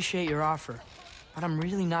 I appreciate your offer, but I'm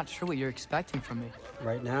really not sure what you're expecting from me.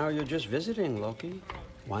 Right now, you're just visiting, Loki.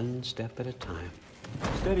 One step at a time.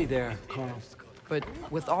 Steady there, Carl. But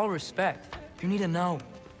with all respect, you need to know,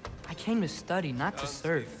 I came to study, not to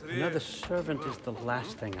serve. Another servant is the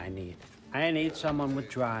last thing I need. I need someone with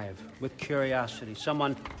drive, with curiosity,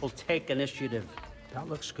 someone who'll take initiative. That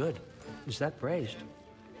looks good. Is that praised?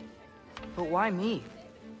 But why me?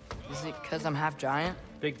 Is it because I'm half giant?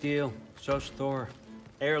 Big deal. So's Thor.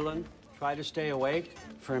 Erlen, try to stay awake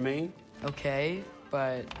for me. Okay,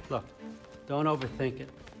 but... Look, don't overthink it.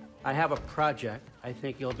 I have a project I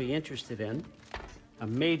think you'll be interested in. A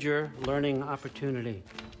major learning opportunity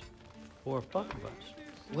for both of us.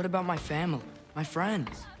 What about my family, my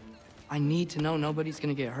friends? I need to know nobody's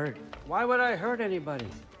gonna get hurt. Why would I hurt anybody?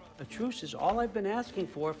 A truce is all I've been asking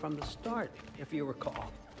for from the start, if you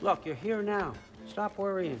recall. Look, you're here now. Stop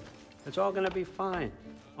worrying. It's all gonna be fine.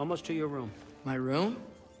 Almost to your room. My room?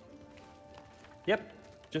 Yep,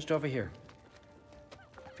 just over here.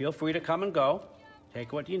 Feel free to come and go.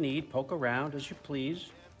 Take what you need, poke around as you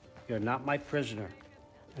please. You're not my prisoner.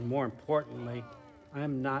 And more importantly,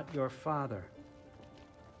 I'm not your father.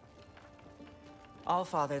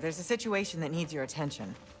 Allfather, there's a situation that needs your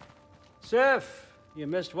attention. Sif, you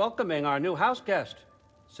missed welcoming our new house guest.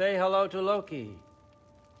 Say hello to Loki.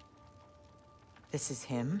 This is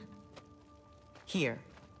him? Here.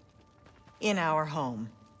 In our home.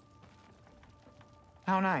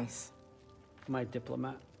 How nice. My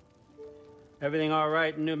diplomat. Everything all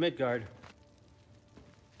right in New Midgard?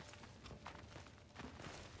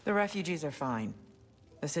 The refugees are fine.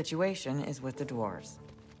 The situation is with the dwarves.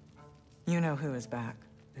 You know who is back.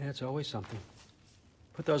 Yeah, it's always something.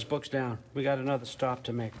 Put those books down. We got another stop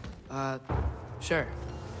to make. Sure.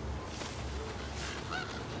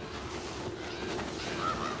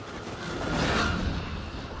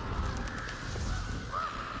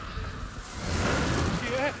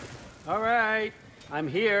 Yeah. All right. I'm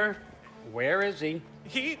here. Where is he?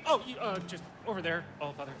 Just over there,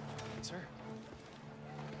 Allfather. Sir.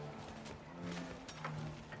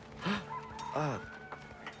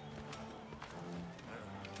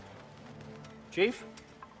 Chief,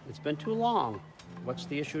 it's been too long. What's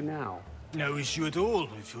the issue now? No issue at all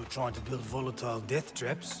if you're trying to build volatile death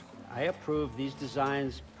traps. I approve these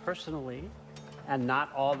designs personally, and not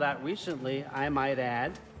all that recently, I might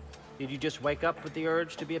add. Did you just wake up with the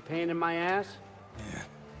urge to be a pain in my ass? Yeah.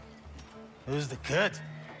 Who's the cut?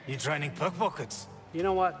 You training pickpockets? You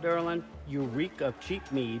know what, Derlin? You reek of cheap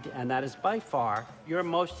mead, and that is by far your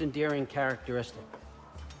most endearing characteristic.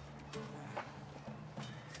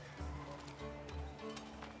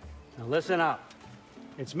 Now listen up.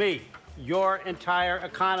 It's me, your entire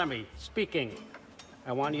economy, speaking.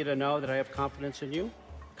 I want you to know that I have confidence in you.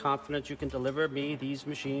 Confidence you can deliver me these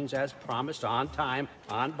machines as promised, on time,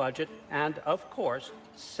 on budget, and, of course,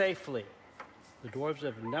 safely. The dwarves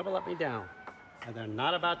have never let me down, and they're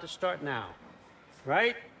not about to start now.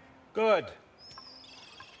 Right? Good.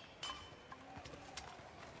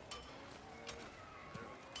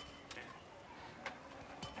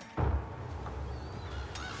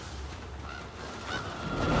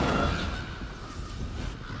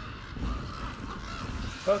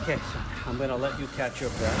 Okay, son, I'm gonna let you catch your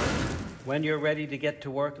breath. When you're ready to get to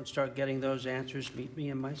work and start getting those answers, meet me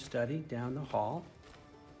in my study down the hall.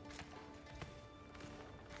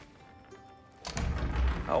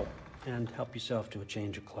 Oh, and help yourself to a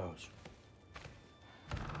change of clothes.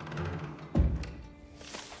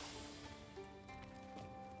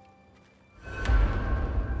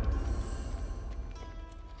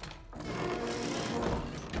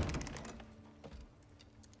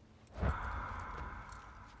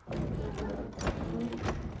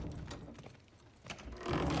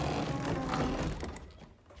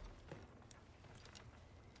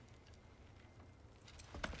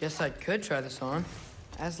 Guess I could try this on.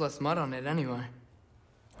 Has less mud on it anyway.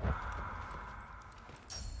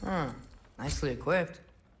 Huh. Nicely equipped.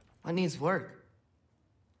 What needs work?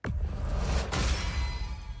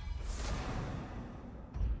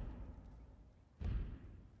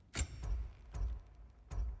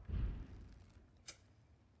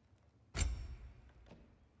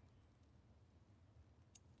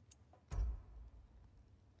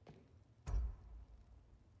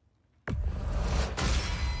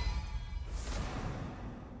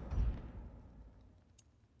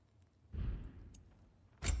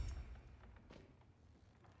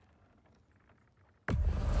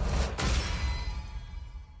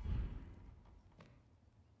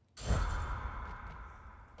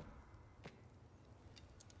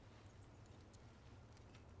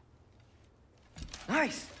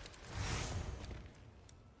 Nice!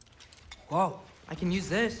 Whoa, I can use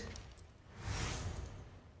this.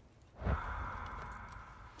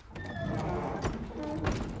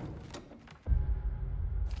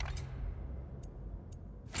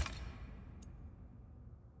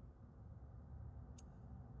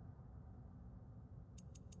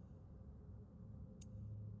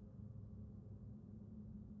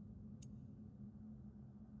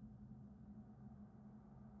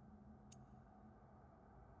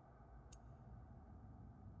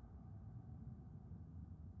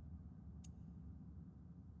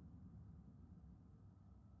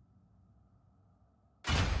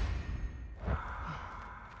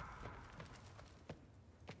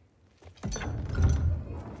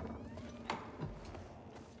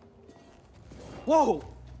 Whoa!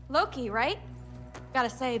 Loki, right? Gotta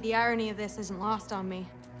say, the irony of this isn't lost on me.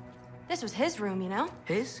 This was his room, you know?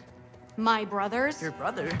 His? My brother's. Your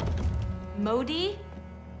brother? Modi?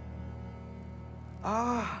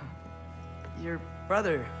 Ah, your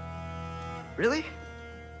brother. Really?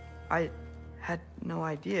 I had no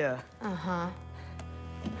idea. Uh-huh.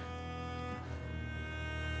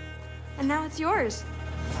 And now it's yours.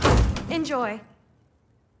 Enjoy.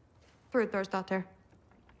 Fruthdórsdóttir.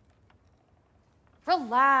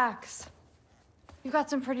 Relax. You've got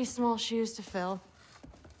some pretty small shoes to fill.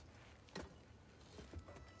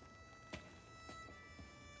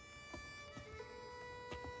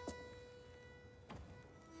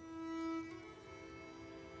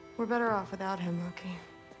 We're better off without him, Loki.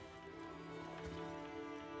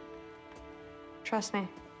 Trust me.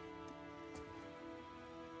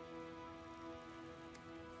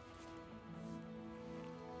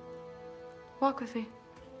 Walk with me.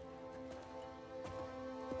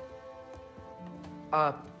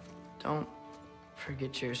 Don't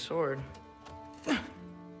forget your sword.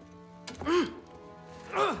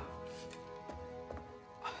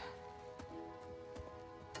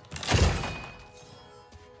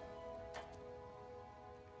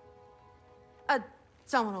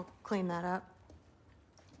 Someone will clean that up.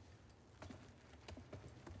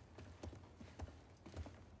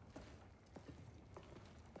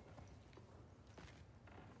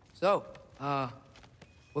 So,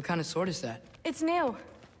 what kind of sword is that? It's new.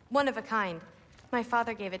 One of a kind. My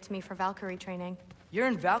father gave it to me for Valkyrie training. You're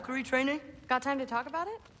in Valkyrie training? Got time to talk about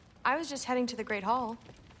it? I was just heading to the Great Hall.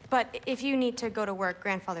 But if you need to go to work,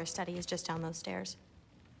 Grandfather's study is just down those stairs.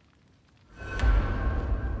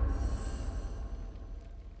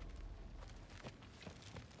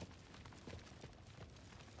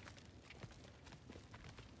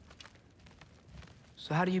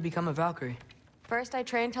 So how do you become a Valkyrie? First, I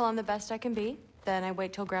train till I'm the best I can be. Then I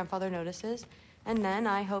wait till Grandfather notices. And then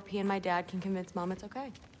I hope he and my dad can convince Mom it's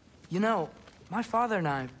okay. You know, my father and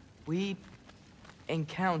I, we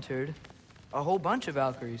encountered a whole bunch of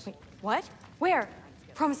Valkyries. Wait, what? Where?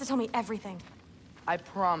 Promise to tell me everything. I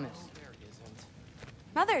promise.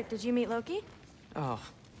 Mother, did you meet Loki? Oh,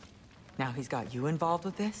 now he's got you involved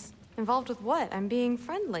with this? Involved with what? I'm being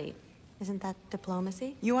friendly. Isn't that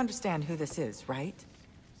diplomacy? You understand who this is, right?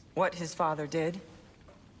 What his father did?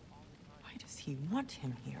 Why does he want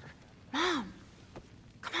him here? Mom!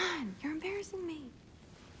 Come on, you're embarrassing me.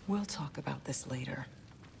 We'll talk about this later.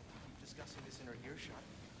 Discussing this in her earshot.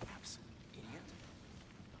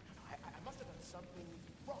 something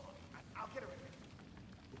wrong. I'll get her in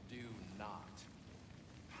here. Do not.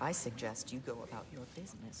 I suggest you go about your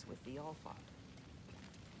business with the Allfather.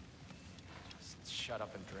 Just shut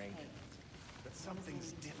up and drink. But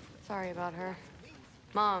something's different. Sorry about her.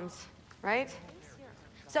 Mom's, right?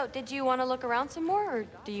 So, did you want to look around some more, or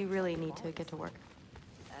do you really need to get to work?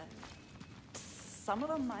 Some of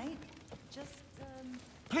them might. Just,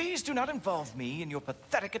 Please do not involve me in your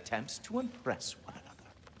pathetic attempts to impress one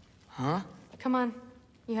another. Huh? Come on.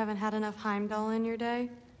 You haven't had enough Heimdall in your day?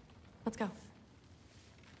 Let's go.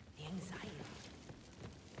 The anxiety.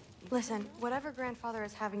 Listen, whatever grandfather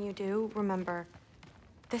is having you do, remember,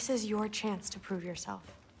 this is your chance to prove yourself.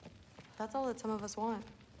 That's all that some of us want.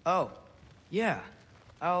 Oh, yeah.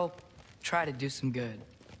 I'll try to do some good.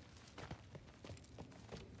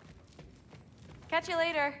 Catch you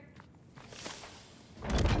later.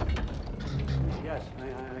 Yes,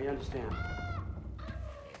 I understand.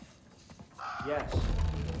 Yes.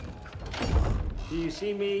 Do you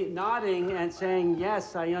see me nodding and saying,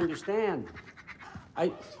 yes, I understand?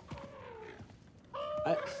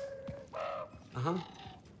 Uh-huh.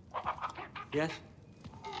 Yes?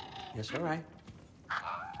 Yes, all right.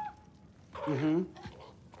 Mm-hmm.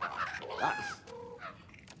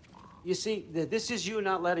 You see, this is you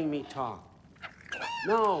not letting me talk.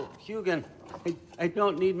 No, Hugin, I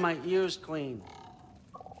don't need my ears cleaned.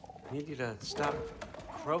 I need you to stop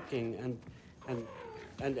croaking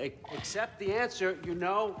and accept the answer you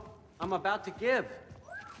know I'm about to give.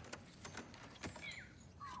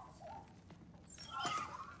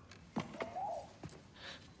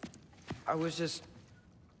 I was just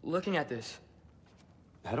looking at this.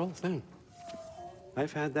 That old thing.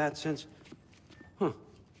 I've had that since... Huh.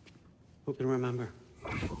 Who can remember?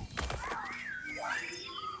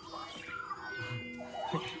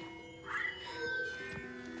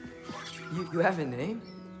 You have a name?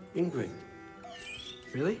 Ingrid.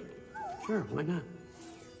 Really? Sure, why not?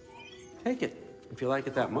 Take it, if you like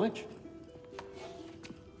it that much.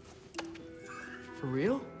 For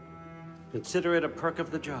real? Consider it a perk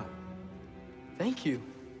of the job. Thank you.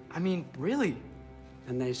 I mean, really.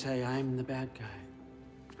 And they say I'm the bad guy.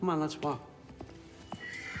 Come on, let's walk.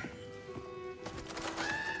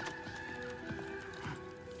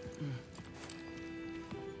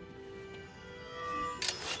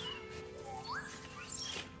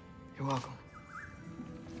 You're welcome.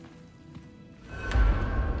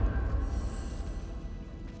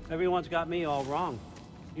 Everyone's got me all wrong.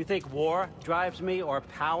 You think war drives me, or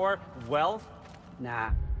power, wealth? Nah.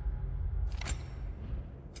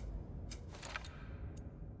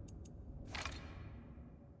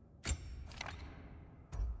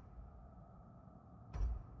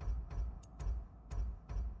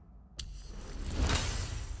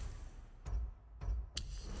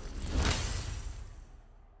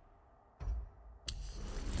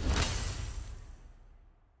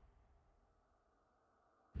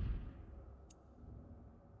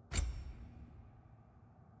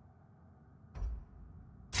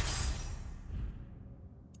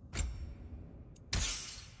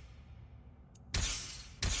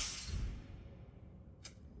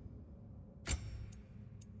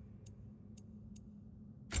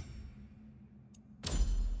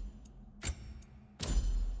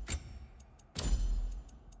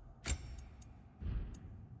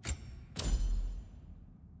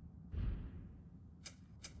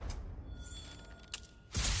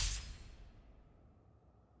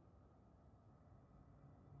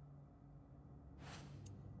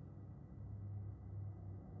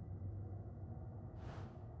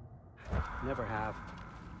 Never have.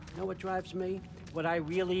 You know what drives me? What I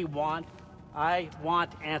really want? I want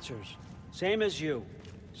answers. Same as you.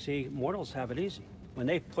 See, mortals have it easy. When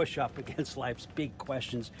they push up against life's big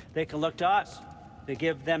questions, they can look to us. They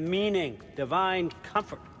give them meaning, divine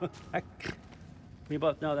comfort. We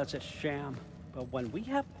both know that's a sham. But when we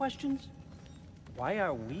have questions, why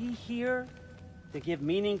are we here? To give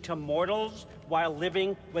meaning to mortals while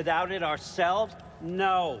living without it ourselves?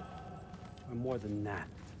 No. We're more than that.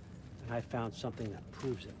 And I found something that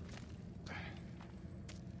proves it.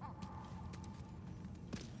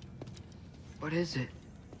 What is it?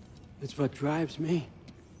 It's what drives me.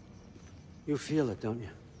 You feel it, don't you?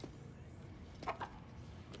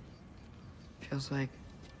 Feels like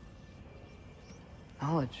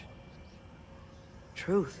knowledge.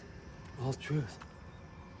 Truth. All truth.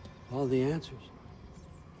 All the answers.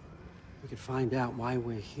 We could find out why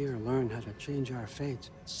we're here, learn how to change our fates,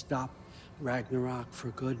 stop Ragnarok for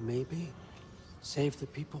good, maybe. Save the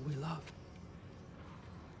people we love.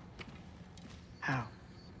 How?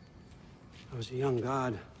 I was a young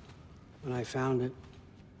god when I found it.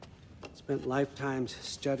 It's Spent lifetimes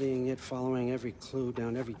studying it, following every clue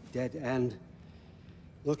down every dead end,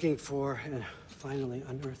 looking for and finally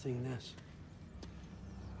unearthing this.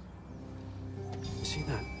 You see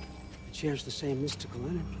that? It shares the same mystical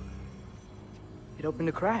energy. It opened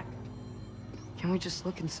a crack. Can we just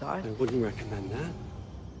look inside? I wouldn't recommend that.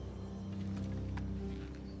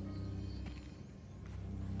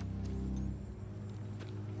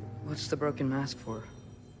 What's the broken mask for?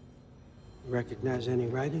 Recognize any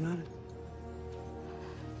writing on it?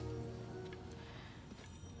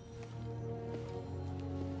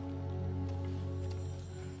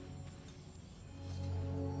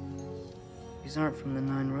 These aren't from the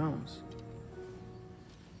Nine Realms.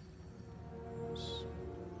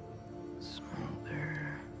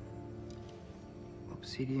 Smolder.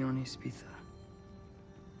 Obsidione Spitha.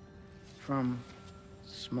 From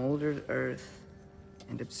smoldered earth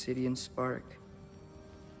and obsidian spark.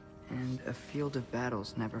 And a field of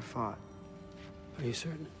battles never fought. Are you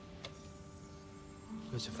certain?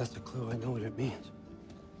 Because if that's a clue, I know what it means.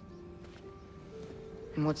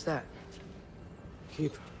 And what's that?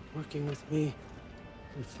 Keep working with me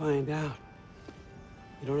and find out.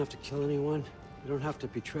 You don't have to kill anyone. You don't have to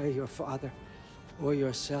betray your father or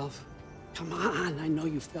yourself. Come on, I know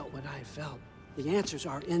you felt what I felt. The answers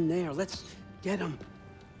are in there. Let's get them.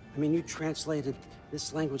 I mean, you translated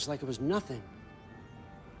this language like it was nothing.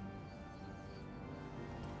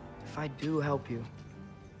 If I do help you,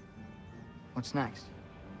 what's next?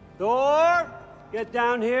 Thor, get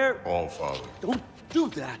down here. All Father. Don't do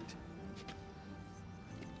that.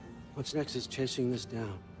 What's next is chasing this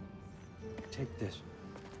down. Take this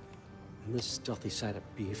and this stealthy side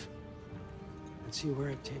of beef and see where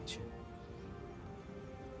it takes you.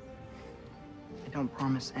 I don't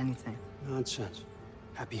promise anything. Nonsense.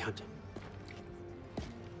 Happy hunting.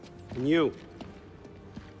 And you,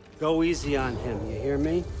 go easy on him, you hear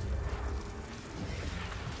me?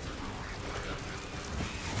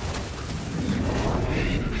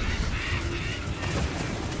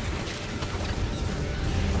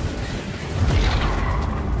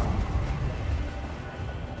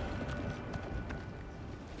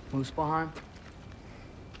 Muspelheim?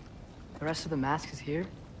 The rest of the mask is here?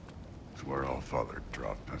 It's where All Father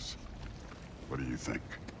dropped us. What do you think?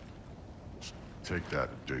 Just take that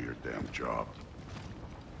and do your damn job.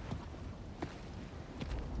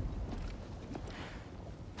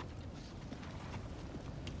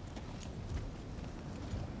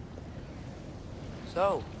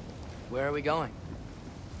 So, where are we going?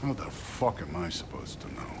 How the fuck am I supposed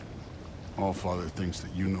to know? All Father thinks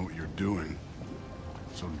that you know what you're doing,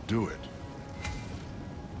 so do it.